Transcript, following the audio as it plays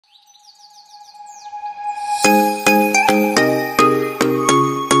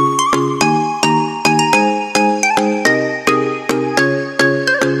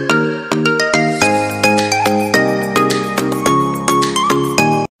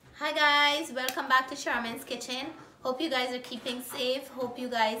Kitchen. Hope you guys are keeping safe. Hope you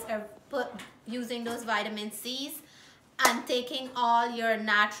guys are using those vitamin C's and taking all your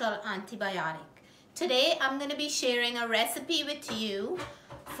natural antibiotic. Today I'm going to be sharing a recipe with you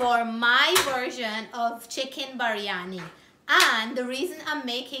for my version of chicken biryani. And the reason I'm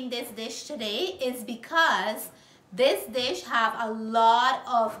making this dish today is because this dish have a lot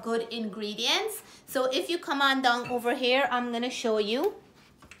of good ingredients. So if you come on down over here, I'm going to show you.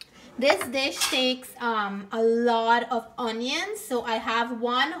 This dish takes a lot of onions. So I have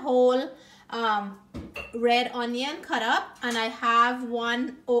one whole red onion cut up, and I have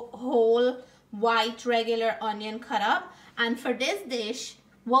one whole white regular onion cut up. And for this dish,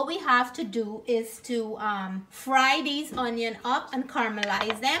 what we have to do is to fry these onions up and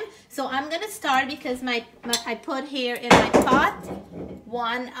caramelize them. So I'm gonna start because I put here in my pot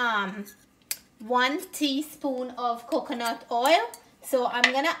one teaspoon of coconut oil. So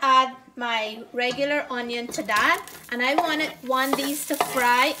I'm gonna add my regular onion to that, and I want these to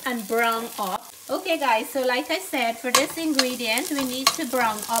fry and brown up. Okay guys, so like I said, for this ingredient we need to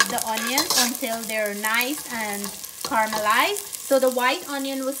brown up the onions until they're nice and caramelized. So the white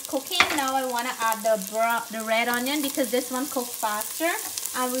onion was cooking. Now I want to add the red onion because this one cooks faster,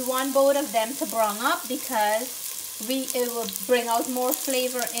 and we want both of them to brown up because it will bring out more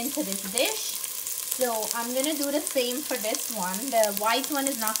flavor into this dish. So I'm going to do the same for this one. The white one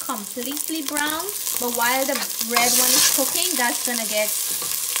is not completely brown, but while the red one is cooking, that's going to get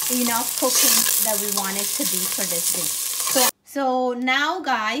enough cooking that we want it to be for this dish. So now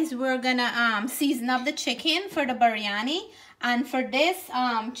guys, we're going to season up the chicken for the biryani. And for this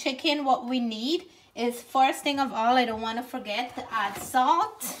chicken, what we need is, first thing of all, I don't want to forget to add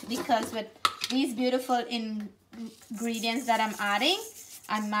salt, because with these beautiful ingredients that I'm adding,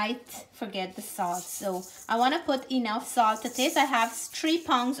 I might forget the salt. So I want to put enough salt to taste. I have 3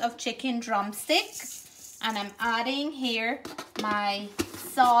 pounds of chicken drumstick, and I'm adding here my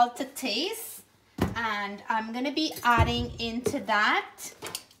salt to taste. And I'm going to be adding into that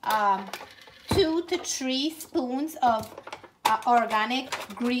 2 to 3 spoons of organic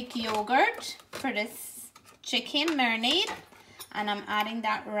Greek yogurt for this chicken marinade. And I'm adding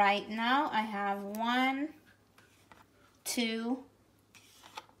that right now. I have 1, 2,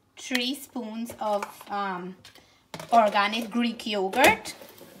 3 spoons of organic Greek yogurt.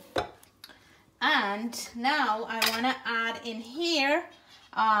 And now I want to add in here,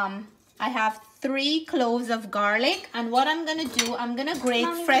 I have 3 cloves of garlic. And what I'm going to do, I'm going to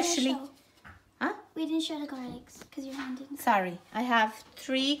grate freshly. Huh? We didn't show the garlics because you're handing. Sorry, I have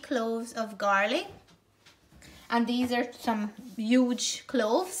 3 cloves of garlic. And these are some huge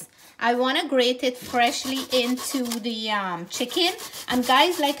cloves. I want to grate it freshly into the chicken. And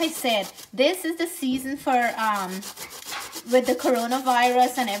guys, like I said, this is the season for with the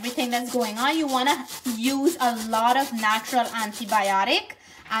coronavirus and everything that's going on, you want to use a lot of natural antibiotic,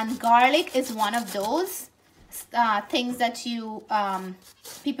 and garlic is one of those things that you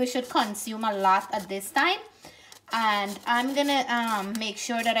people should consume a lot at this time. And I'm gonna make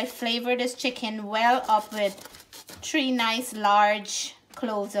sure that I flavor this chicken well up with 3 nice large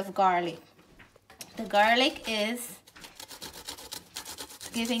cloves of garlic. The garlic is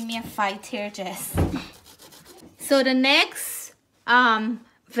giving me a fight here, Jess. So the next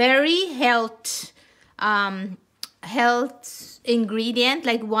very health ingredient,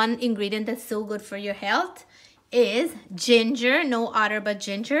 like one ingredient that's so good for your health, is ginger. No other but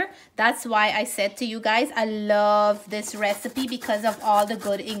ginger. That's why I said to you guys, I love this recipe because of all the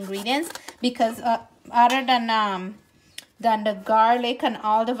good ingredients. Because other than the garlic and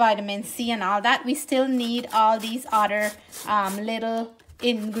all the vitamin C and all that, we still need all these other little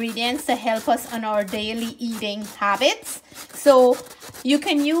ingredients to help us on our daily eating habits. So you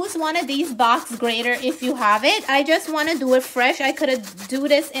can use one of these box grater if you have it. I just want to do it fresh. I could do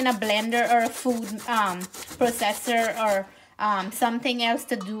this in a blender or a food processor or something else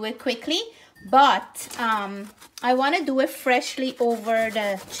to do it quickly, but I want to do it freshly over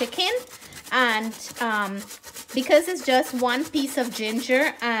the chicken. And because it's just 1 piece of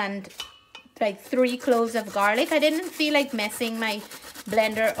ginger and like 3 cloves of garlic, I didn't feel like messing my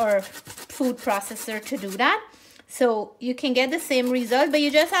blender or food processor to do that. So you can get the same result, but you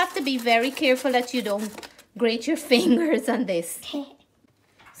just have to be very careful that you don't grate your fingers on this.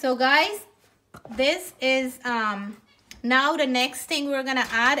 So guys, this is now the next thing we're gonna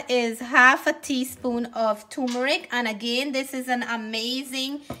add is 1/2 teaspoon of turmeric. And again, this is an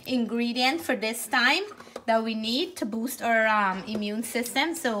amazing ingredient for this time that we need to boost our immune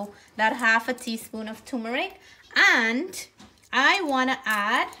system. So that half a teaspoon of turmeric. And I want to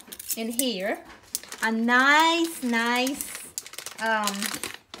add in here a nice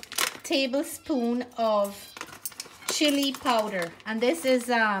tablespoon of chili powder, and this is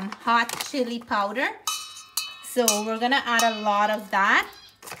hot chili powder. So we're gonna add a lot of that.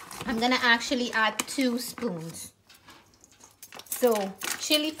 I'm gonna actually add 2 spoons. So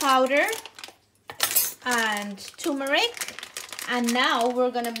chili powder and turmeric, and now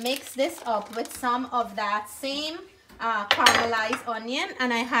we're gonna mix this up with some of that same caramelized onion.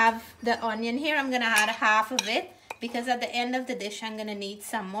 And I have the onion here. I'm gonna add half of it because at the end of the dish I'm gonna need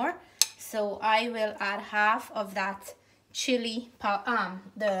some more. So I will add half of that chili,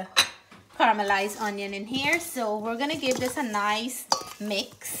 the caramelized onion in here. So we're gonna give this a nice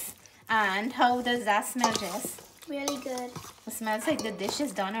mix. And how does that smell, Jess? Really good. It smells like the dish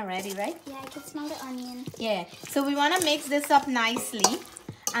is done already, right? Yeah, I can smell the onion. Yeah, so we want to mix this up nicely.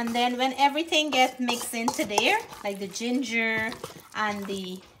 And then when everything gets mixed into there, like the ginger and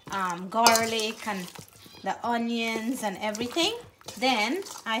the garlic and the onions and everything, then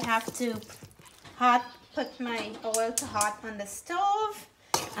I have to put my oil to hot on the stove.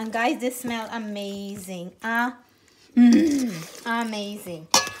 And guys, this smells amazing. Amazing.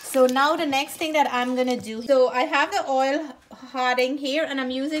 So now the next thing that I'm gonna do, so I have the oil hotting here, and I'm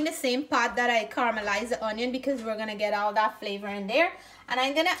using the same pot that I caramelized the onion because we're gonna get all that flavor in there. And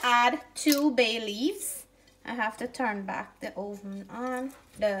I'm gonna add 2 bay leaves. I have to turn back the oven on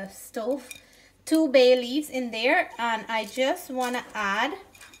the stove. 2 bay leaves in there, and I just wanna add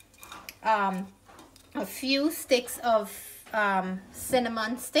a few sticks of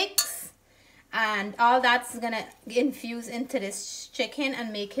cinnamon sticks. And all that's gonna infuse into this chicken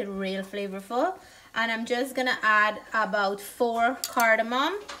and make it real flavorful. And I'm just gonna add about 4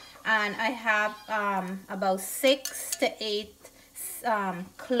 cardamom, and I have about 6 to 8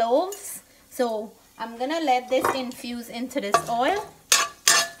 cloves. So I'm gonna let this infuse into this oil,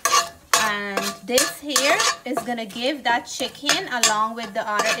 and this here is gonna give that chicken, along with the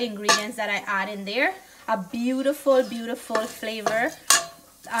other ingredients that I add in there, a beautiful flavor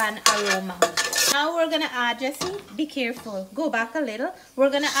and aroma. Now we're gonna add, Jessie, be careful, go back a little. We're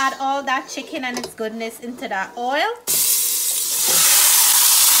gonna add all that chicken and its goodness into that oil.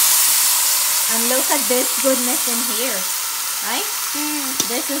 And look at this goodness in here, right?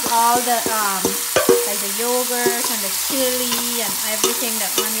 This is all the like the yogurt and the chili and everything, the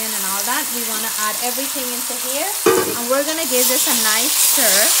onion and all that. We wanna add everything into here, and we're gonna give this a nice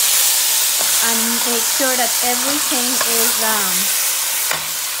stir and make sure that everything is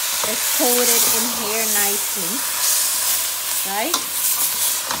coated in here nicely, right?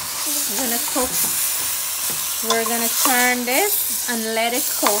 We're gonna turn this and let it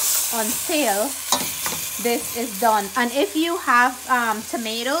cook until this is done. And if you have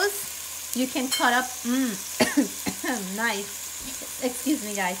tomatoes, you can cut up nice, excuse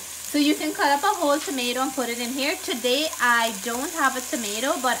me guys, so you can cut up a whole tomato and put it in here. Today I don't have a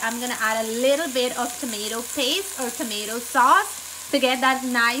tomato, but I'm gonna add a little bit of tomato paste or tomato sauce to get that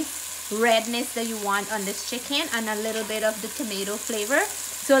nice redness that you want on this chicken, and a little bit of the tomato flavor.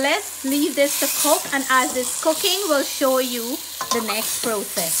 So let's leave this to cook, and as it's cooking, we'll show you the next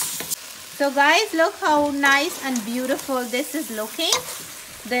process. So guys, look how nice and beautiful this is looking.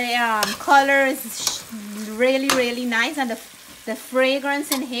 The color is really nice, and the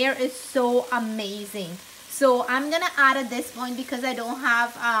fragrance in here is so amazing. So I'm gonna add at this point, because I don't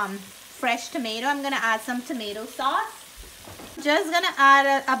have fresh tomato, I'm gonna add some tomato sauce. Just gonna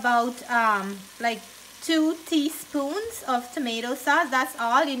add about like 2 teaspoons of tomato sauce. That's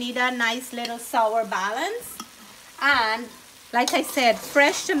all. You need a nice little sour balance. And like I said,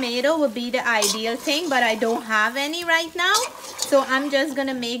 fresh tomato would be the ideal thing, but I don't have any right now, so I'm just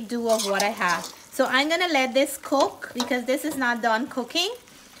gonna make do of what I have. So I'm gonna let this cook, because this is not done cooking.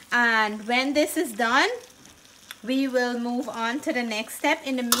 And when this is done, we will move on to the next step.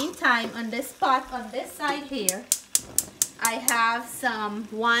 In the meantime, on this pot on this side here, I have some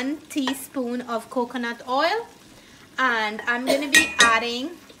 1 teaspoon of coconut oil, and I'm going to be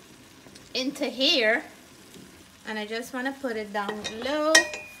adding into here, and I just want to put it down low.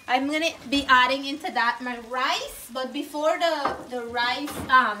 I'm going to be adding into that my rice, but before the rice,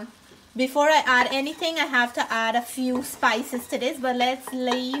 before I add anything, I have to add a few spices to this, but let's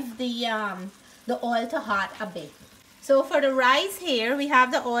leave the oil to hot a bit. So for the rice here, we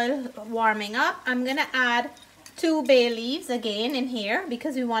have the oil warming up. I'm going to add 2 bay leaves again in here,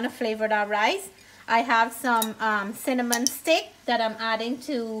 because we want to flavor that rice. I have some cinnamon stick that I'm adding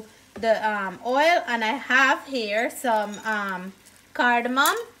to the oil, and I have here some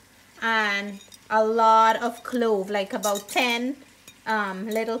cardamom and a lot of clove, like about 10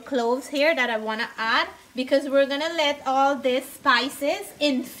 little cloves here that I want to add, because we're gonna let all these spices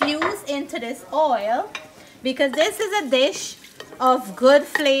infuse into this oil, because this is a dish of good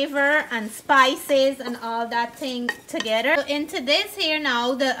flavor and spices and all that thing together. So into this here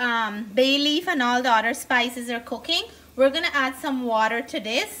now, the bay leaf and all the other spices are cooking. We're gonna add some water to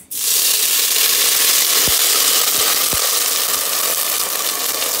this.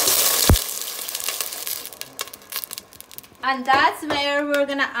 And that's where we're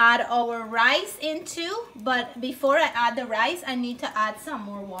gonna add our rice into. But before I add the rice, I need to add some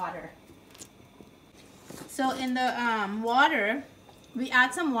more water. So in the water, we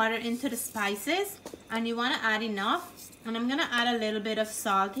add some water into the spices, and you want to add enough. And I'm gonna add a little bit of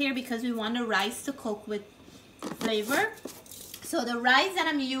salt here because we want the rice to cook with flavor. So the rice that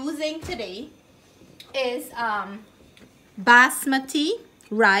I'm using today is basmati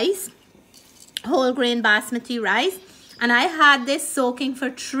rice, whole grain basmati rice. And I had this soaking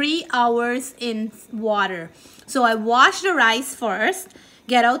for 3 hours in water. So I wash the rice first,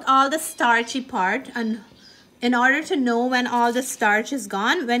 get out all the starchy part, and in order to know when all the starch is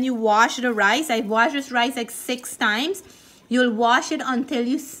gone, when you wash the rice, I wash this rice like 6 times. You'll wash it until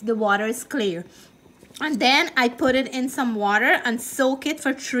the water is clear. And then I put it in some water and soak it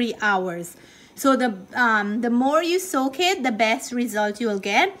for 3 hours. So the more you soak it, the best result you will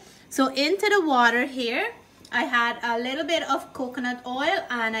get. So into the water here, I had a little bit of coconut oil,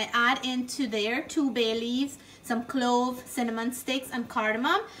 and I add into there 2 bay leaves, some clove, cinnamon sticks, and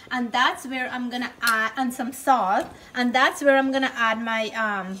cardamom. And that's where I'm gonna add, and some salt. And that's where I'm gonna add my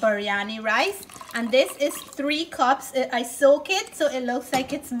biryani rice. And this is 3 cups. I soak it so it looks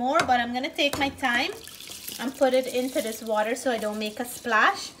like it's more, but I'm gonna take my time and put it into this water so I don't make a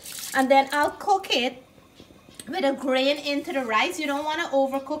splash. And then I'll cook it with a grain into the rice. You don't wanna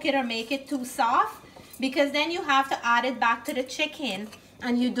overcook it or make it too soft, because then you have to add it back to the chicken,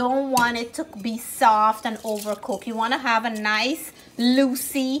 and you don't want it to be soft and overcooked. You want to have a nice,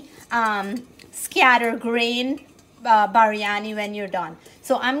 loosey, scatter grain biryani when you're done.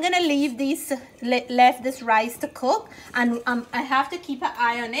 So I'm gonna leave left this rice to cook, and I have to keep an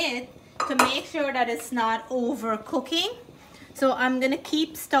eye on it to make sure that it's not overcooking. So I'm gonna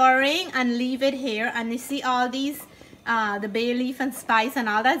keep stirring and leave it here, and you see all these the bay leaf and spice and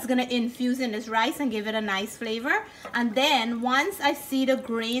all that's gonna infuse in this rice and give it a nice flavor. And then once I see the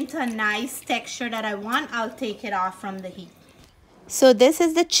grain to a nice texture that I want, I'll take it off from the heat. So this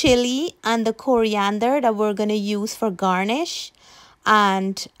is the chili and the coriander that we're gonna use for garnish,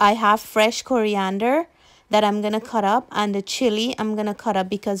 and I have fresh coriander that I'm gonna cut up, and the chili I'm gonna cut up,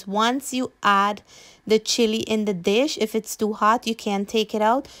 because once you add the chili in the dish, if it's too hot, you can't take it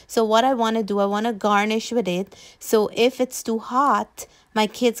out. So what I want to do, I want to garnish with it, so if it's too hot, my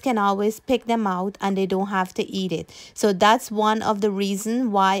kids can always pick them out and they don't have to eat it. So that's one of the reasons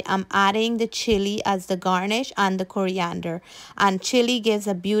why I'm adding the chili as the garnish and the coriander. And chili gives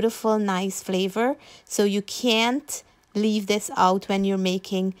a beautiful, nice flavor, so you can't leave this out when you're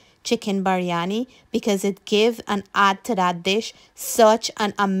making chicken biryani, because it gives and add to that dish such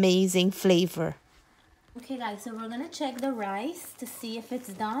an amazing flavor. Okay guys, so we're gonna check the rice to see if it's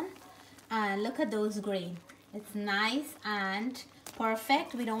done, and look at those grain. It's nice and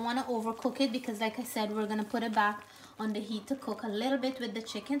perfect. We don't want to overcook it, because like I said, we're gonna put it back on the heat to cook a little bit with the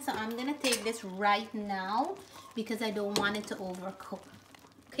chicken. So I'm gonna take this right now because I don't want it to overcook.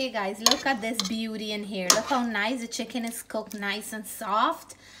 Okay guys, look at this beauty in here. Look how nice the chicken is cooked, nice and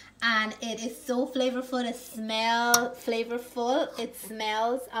soft. And it is so flavorful. It smells flavorful. It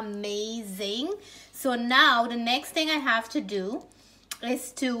smells amazing. So now the next thing I have to do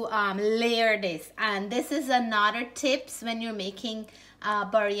is to layer this. And this is another tips when you're making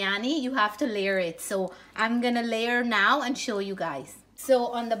biryani. You have to layer it. So I'm gonna layer now and show you guys. So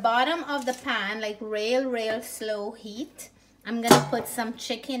on the bottom of the pan, like real slow heat, I'm gonna put some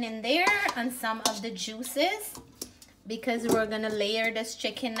chicken in there and some of the juices, because we're gonna layer this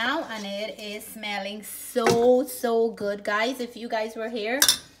chicken now, and it is smelling so good, guys. If you guys were here,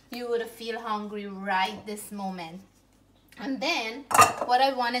 you would feel hungry right this moment. And then what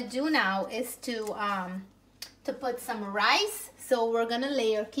I want to do now is to put some rice. So we're gonna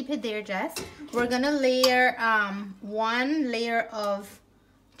layer, keep it there, Jess. We're gonna layer 1 layer of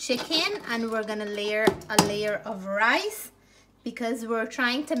chicken, and we're gonna layer a layer of rice, because we're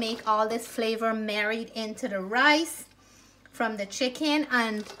trying to make all this flavor married into the rice from the chicken.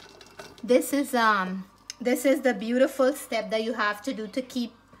 And this is the beautiful step that you have to do to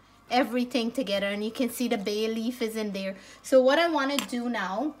keep everything together. And you can see the bay leaf is in there. So what I want to do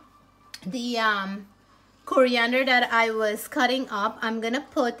now, the coriander that I was cutting up, I'm gonna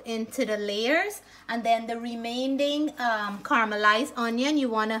put into the layers, and then the remaining caramelized onion you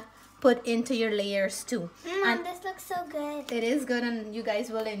wanna put into your layers too. And this looks so good. It is good, and you guys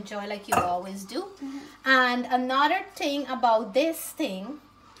will enjoy like you always do. And another thing about this thing,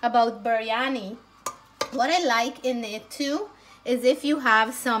 about biryani, what I like in it too is if you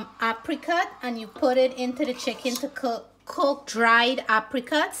have some apricot and you put it into the chicken to cook dried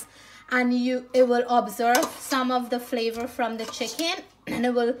apricots, and it will absorb some of the flavor from the chicken, and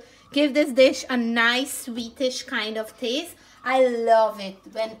it will give this dish a nice sweetish kind of taste. I love it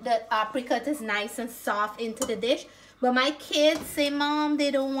when the apricot is nice and soft into the dish. But my kids say, Mom,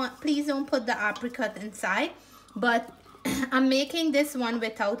 they don't want, please don't put the apricot inside. But I'm making this one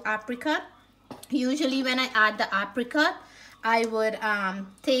without apricot. Usually when I add the apricot, I would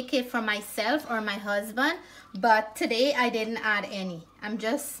take it for myself or my husband. But today I didn't add any. I'm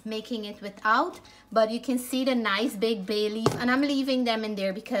just making it without. But you can see the nice big bay leaf. And I'm leaving them in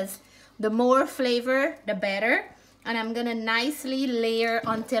there because the more flavor, the better. And I'm gonna nicely layer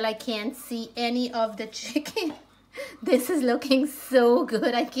until I can't see any of the chicken. This is looking so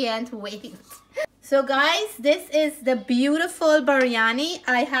good. I can't wait. So guys, this is the beautiful biryani.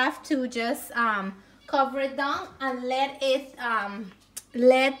 I have to just cover it down and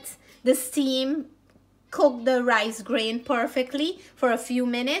let the steam cook the rice grain perfectly for a few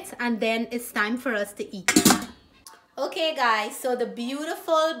minutes, and then it's time for us to eat. Okay guys, so the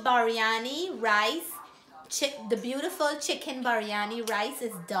beautiful biryani rice, the beautiful chicken biryani rice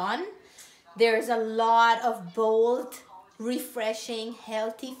is done. There's a lot of bold, refreshing,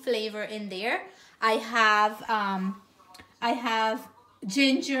 healthy flavor in there. I have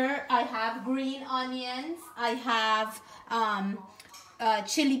ginger, I have green onions, I have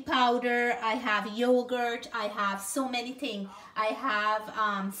chili powder, I have yogurt, I have so many things. I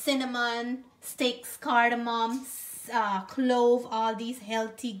have cinnamon sticks, cardamom, clove, all these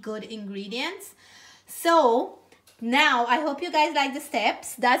healthy, good ingredients. So now I hope you guys like the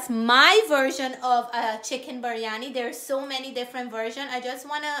steps. That's my version of a chicken biryani. There's so many different versions. I just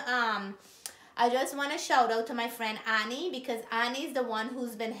wanna shout out to my friend Annie, because Annie is the one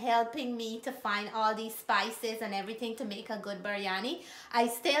who's been helping me to find all these spices and everything to make a good biryani. I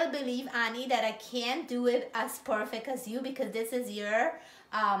still believe, Annie, that I can't do it as perfect as you, because this is your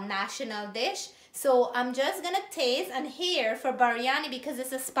national dish. So I'm just gonna taste, and here for biryani, because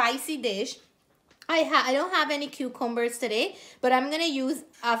it's a spicy dish, I don't have any cucumbers today, but I'm gonna use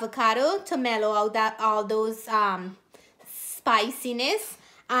avocado to mellow out all those spiciness.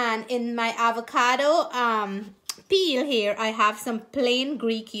 And in my avocado peel here, I have some plain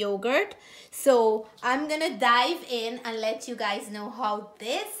Greek yogurt. So I'm gonna dive in and let you guys know how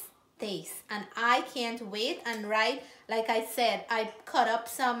this tastes. And I can't wait. And right, like I said, I cut up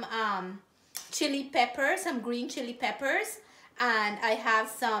some chili peppers, some green chili peppers, and I have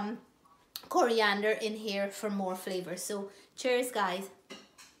some coriander in here for more flavor. So cheers, guys.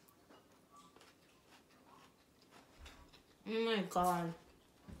 Oh my God.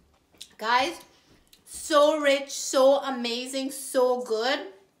 Guys, so rich, so amazing, so good.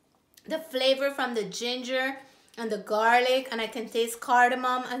 The flavor from the ginger and the garlic, and I can taste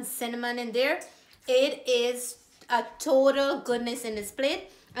cardamom and cinnamon in there. It is a total goodness in this plate.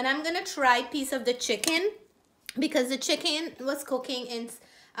 And I'm gonna try a piece of the chicken, because the chicken was cooking in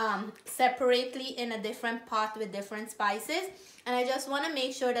separately in a different pot with different spices, and I just want to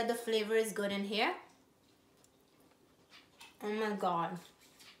make sure that the flavor is good in here. Oh my God,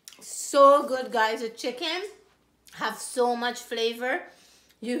 so good, guys. The chicken have so much flavor.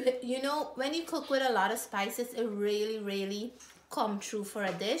 You know, when you cook with a lot of spices, it really come true for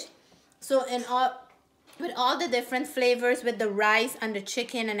a dish. So with all the different flavors, with the rice and the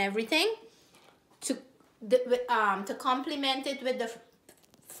chicken and everything, to complement it with the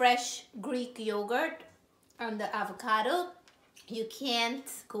fresh Greek yogurt and the avocado, you can't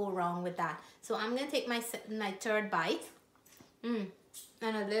go wrong with that. So I'm gonna take my third bite,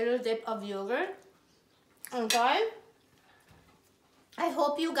 and a little dip of yogurt. Okay, I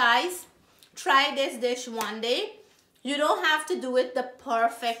hope you guys try this dish one day. You don't have to do it the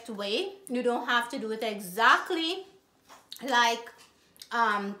perfect way. You don't have to do it exactly like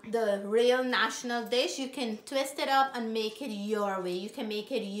the real national dish. You can twist it up and make it your way. You can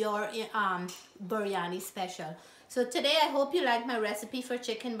make it your biryani special. So today I hope you like my recipe for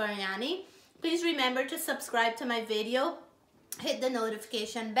chicken biryani. Please remember to subscribe to my video, hit the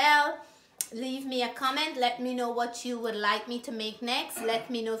notification bell, leave me a comment, let me know what you would like me to make next. Let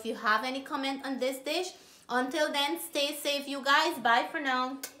me know if you have any comment on this dish. Until then, stay safe, you guys. Bye for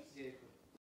now.